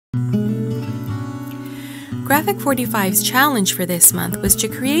Graphic 45's challenge for this month was to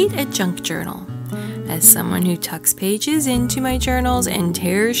create a junk journal. As someone who tucks pages into my journals and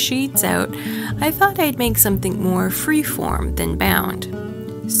tears sheets out, I thought I'd make something more freeform than bound.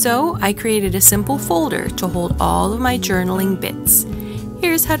 So I created a simple folder to hold all of my journaling bits.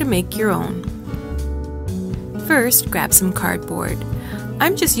 Here's how to make your own. First, grab some cardboard.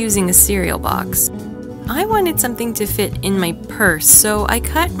 I'm just using a cereal box. I wanted something to fit in my purse, so I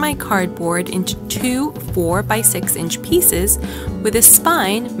cut my cardboard into two 4 by 6 inch pieces with a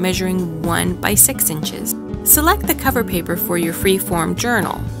spine measuring 1 by 6 inches. Select the cover paper for your freeform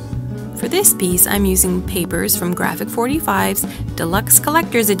journal. For this piece, I'm using papers from Graphic 45's Deluxe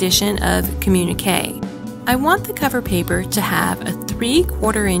Collector's Edition of Communique. I want the cover paper to have a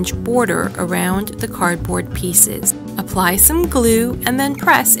 3/4 inch border around the cardboard pieces. Apply some glue and then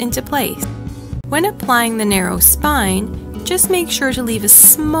press into place. When applying the narrow spine, just make sure to leave a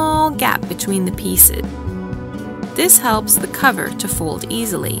small gap between the pieces. This helps the cover to fold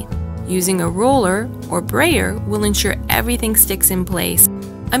easily. Using a roller or brayer will ensure everything sticks in place.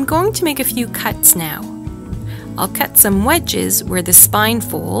 I'm going to make a few cuts now. I'll cut some wedges where the spine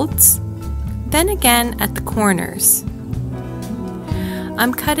folds, then again at the corners.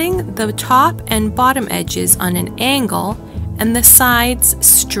 I'm cutting the top and bottom edges on an angle and the sides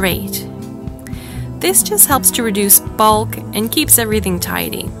straight. This just helps to reduce bulk and keeps everything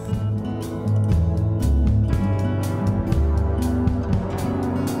tidy.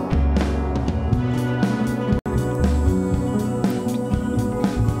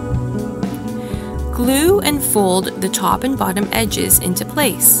 Glue and fold the top and bottom edges into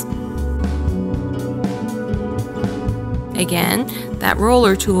place. Again, that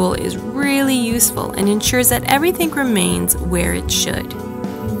roller tool is really useful and ensures that everything remains where it should.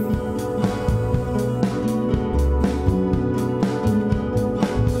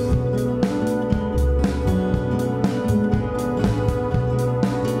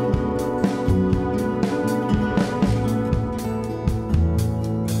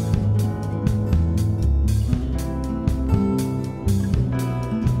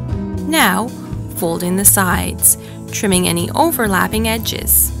 Now, fold in the sides, trimming any overlapping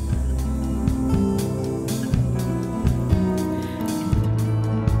edges.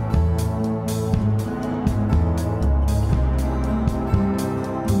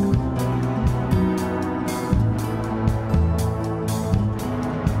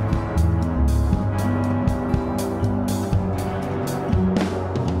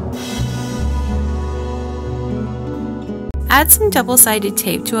 Add some double-sided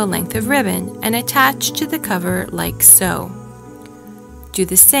tape to a length of ribbon and attach to the cover like so. Do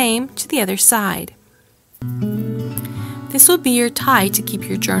the same to the other side. This will be your tie to keep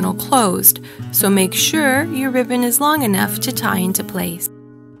your journal closed, so make sure your ribbon is long enough to tie into place.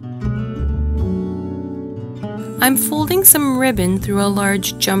 I'm folding some ribbon through a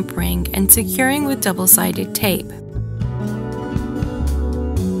large jump ring and securing with double-sided tape.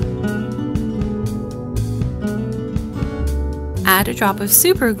 Add a drop of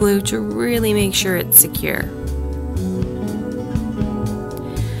super glue to really make sure it's secure.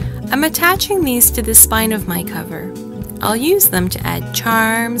 I'm attaching these to the spine of my cover. I'll use them to add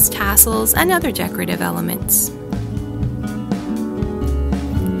charms, tassels, and other decorative elements.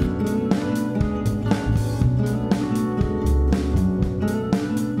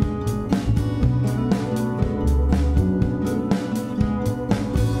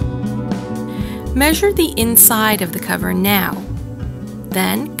 Measure the inside of the cover now.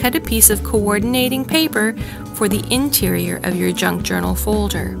 Then, cut a piece of coordinating paper for the interior of your junk journal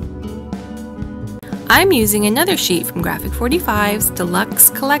folder. I'm using another sheet from Graphic 45's Deluxe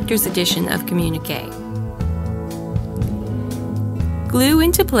Collector's Edition of Communique. Glue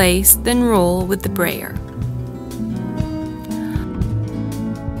into place, then roll with the brayer.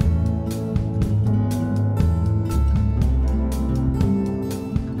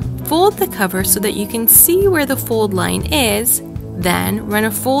 Fold the cover so that you can see where the fold line is. Then run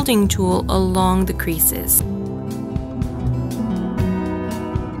a folding tool along the creases.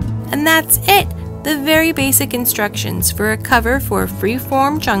 And that's it! The very basic instructions for a cover for a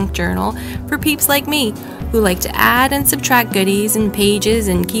freeform junk journal for peeps like me who like to add and subtract goodies and pages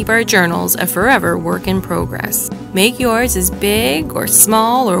and keep our journals a forever work in progress. Make yours as big or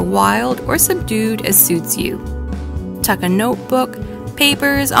small or wild or subdued as suits you. Tuck a notebook,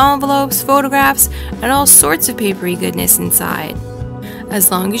 papers, envelopes, photographs, and all sorts of papery goodness inside. As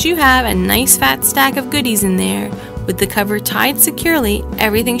long as you have a nice fat stack of goodies in there, with the cover tied securely,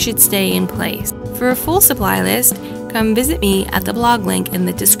 everything should stay in place. For a full supply list, come visit me at the blog link in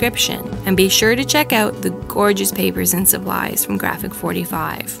the description, and be sure to check out the gorgeous papers and supplies from Graphic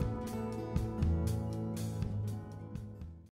 45.